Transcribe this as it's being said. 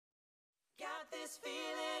this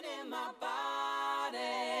feeling in my body.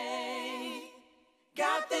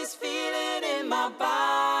 Got this feeling in my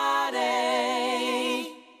body.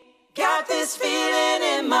 Got this feeling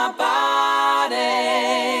in my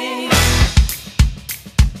body.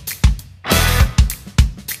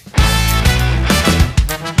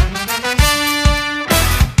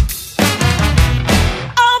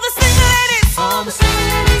 All the single ladies, all the single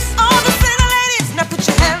ladies, all the single ladies, now put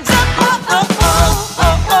your hands up. Oh, oh, oh,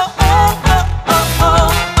 oh, oh, oh, oh, oh,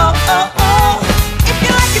 oh, oh, oh. If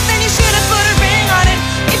you like it, then you should have put a ring on it.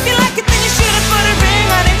 If you like it, then you should have put a ring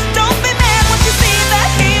on it. Don't be mad when you see that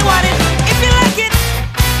he want it. If you like it,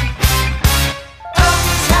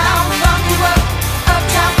 uptown funk you up,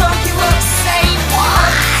 uptown funk you up. Say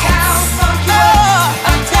what? Uptown funk you up,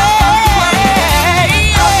 uptown funk you up.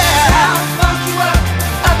 Uptown funk you up,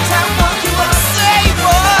 uptown funk you up. Say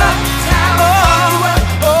what? Uptown funk you up,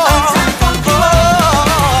 uptown funk you up.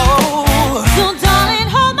 So darling,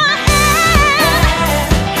 hold my hand.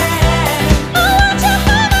 I want you to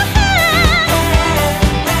hold my hand.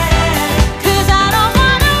 'Cause I don't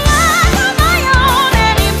wanna walk on my own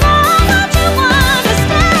anymore. Don't you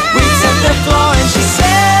understand? We took the floor and she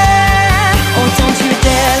said, oh, don't you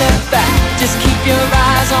dare look back. Just keep your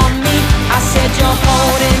eyes on me. I said, you're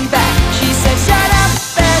holding back. She said, shut up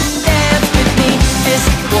and dance with me. This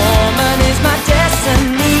woman is my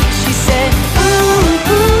destiny. She said,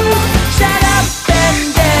 ooh, ooh, shut up and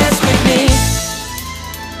dance with me.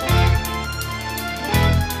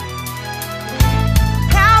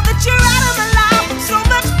 Now that you're out of my life, so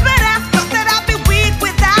much better. Thought that I'd be weak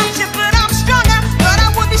without you, but I'm stronger. Thought I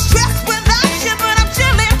would be stressed without you, but I'm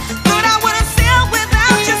chilling. Thought I wouldn't sail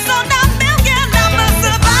without you, so now million, I'm a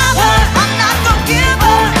survivor. I'm not gonna give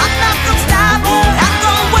up, I'm not gonna stop. I'm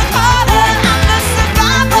going work harder, I'm a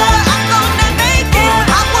survivor. I'm gonna make it,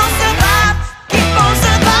 I won't survive. Keep on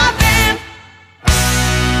surviving.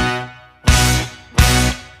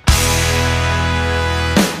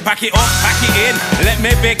 Pack it up, pack it in, let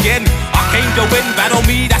me begin. I came to win, battle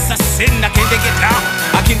me, that's a sin. I can dig it down,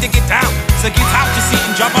 I can dig it down. So get out your seat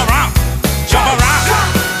and jump around. Jump around, Jump,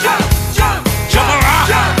 jump, jump, jump around,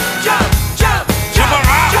 jump, jump, jump, jump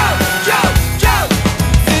around. jump, jump, jump.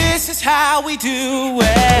 This is how we do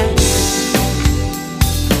it.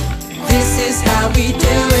 This is how we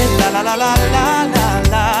do it. La la la la la la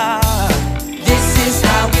la. This is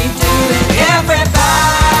how we do it.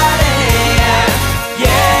 Everybody,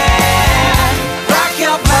 yeah, rock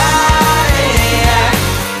your body,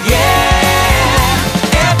 yeah.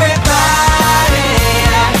 Everybody,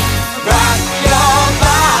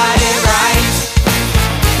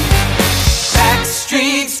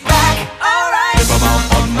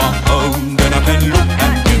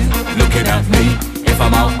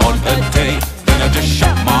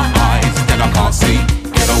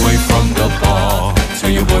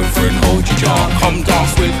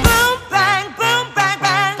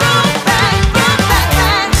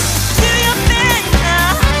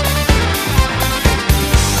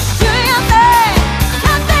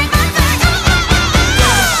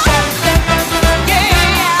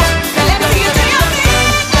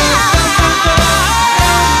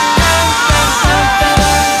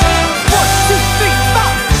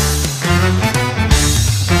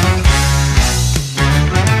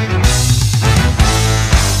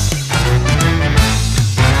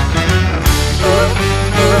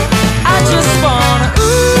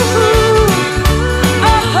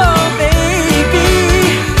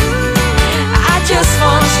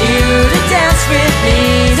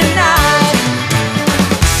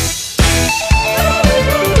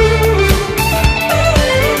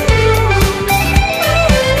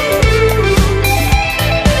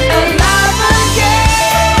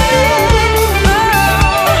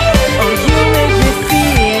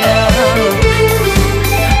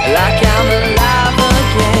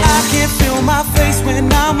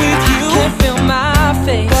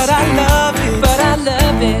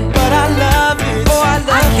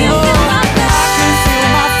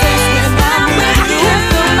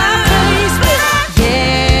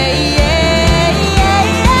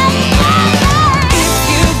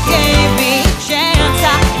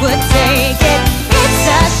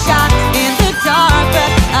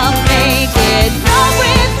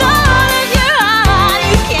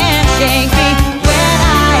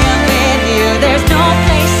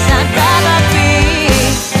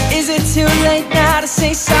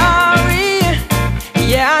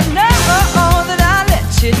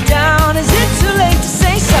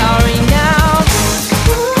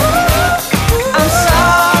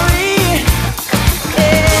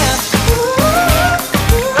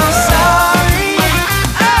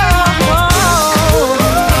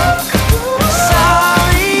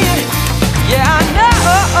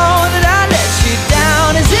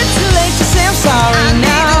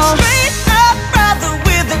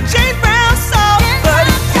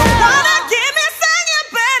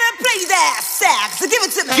 back, so give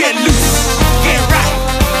it to me. Get loose, get right,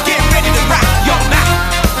 get ready to rock your night.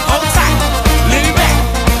 Hold tight, lean back,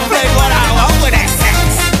 play what I want with that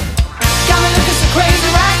sax. Got me looking so crazy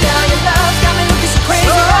right now. Your love got me looking so crazy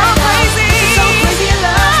right now. So crazy in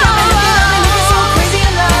love. Got me looking so crazy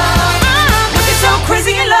in love. Looking so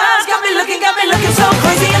crazy in love. Got me looking so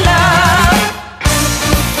crazy in love.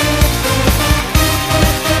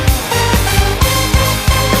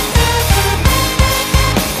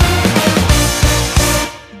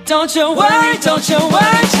 Don't you worry,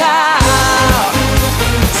 child.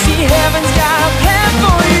 See, heaven's got a plan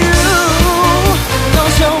for you.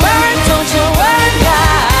 Don't you worry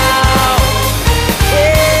now.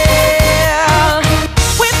 Yeah.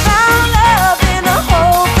 We found love in a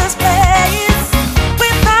hopeless place. We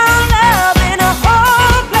found love in a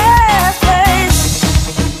hopeless place.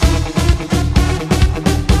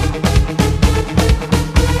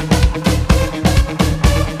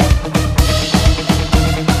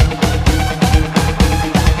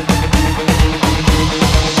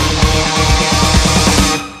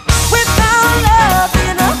 We found love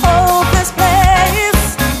in a hopeless place.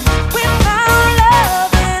 We found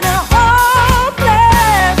love in a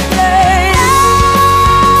hopeless place.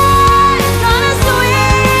 Gonna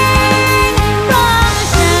swing from the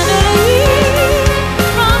chandelier,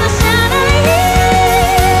 from the chandelier.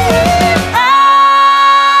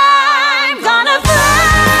 I'm gonna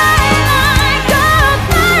fly like a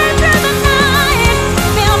bird through the night.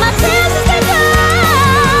 Feel my senses get high.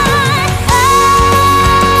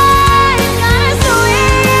 I'm gonna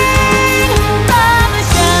swing from the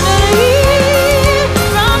chandelier,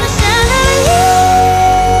 from the chandelier.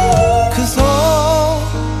 'Cause all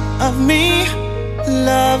of me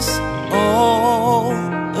loves all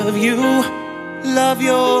of you. Love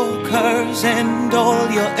your curves and all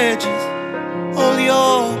your edges, all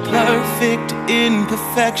your perfect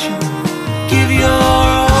imperfection. Give your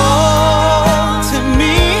all to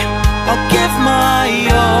me, I'll give my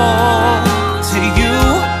all to you.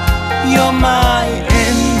 You're my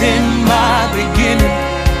end and my beginning.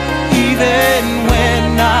 Even when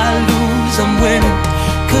I lose, I'm winning.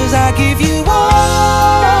 'Cause I give you all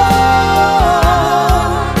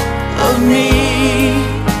of me,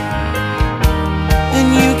 and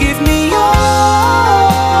you give me all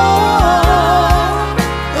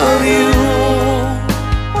of you.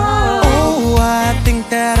 Oh, I think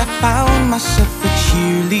that I found myself a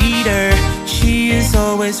cheerleader. She is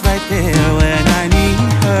always right there when I need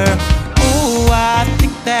her. Oh, I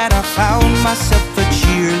think that I found myself a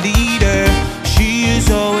cheerleader. She is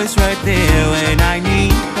always right there when I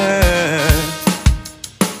need her.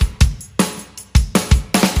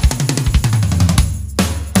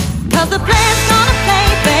 Cause the player's gonna play,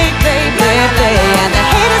 and the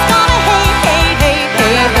haters gonna hate.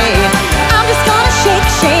 I'm just gonna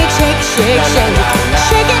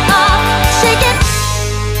shake it off, shake it.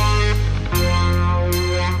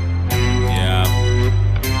 Yeah.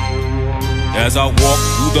 As I walk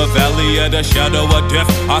through the valley of the shadow of death,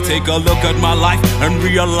 I take a look at my life and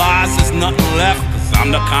realize there's nothing left. 'Cause I'm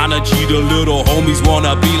the kind of G the little homies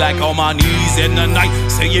wanna be, like on my knees in the night,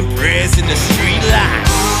 saying prayers in the street light.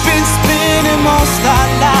 Been spending most our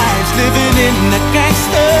lives living in the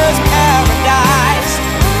gangster's paradise.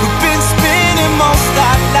 We've been spending most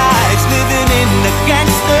our lives living in the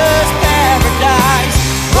gangster's paradise.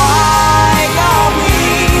 Why are we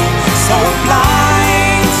so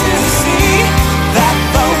blind to see that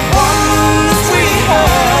the ones we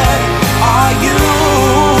hurt are you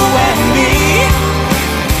and me?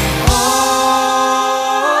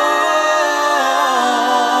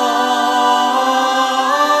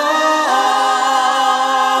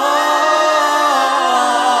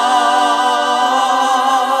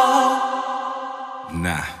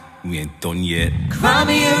 Nah, we ain't done yet. Cry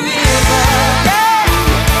me a river.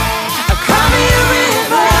 Cry me a river.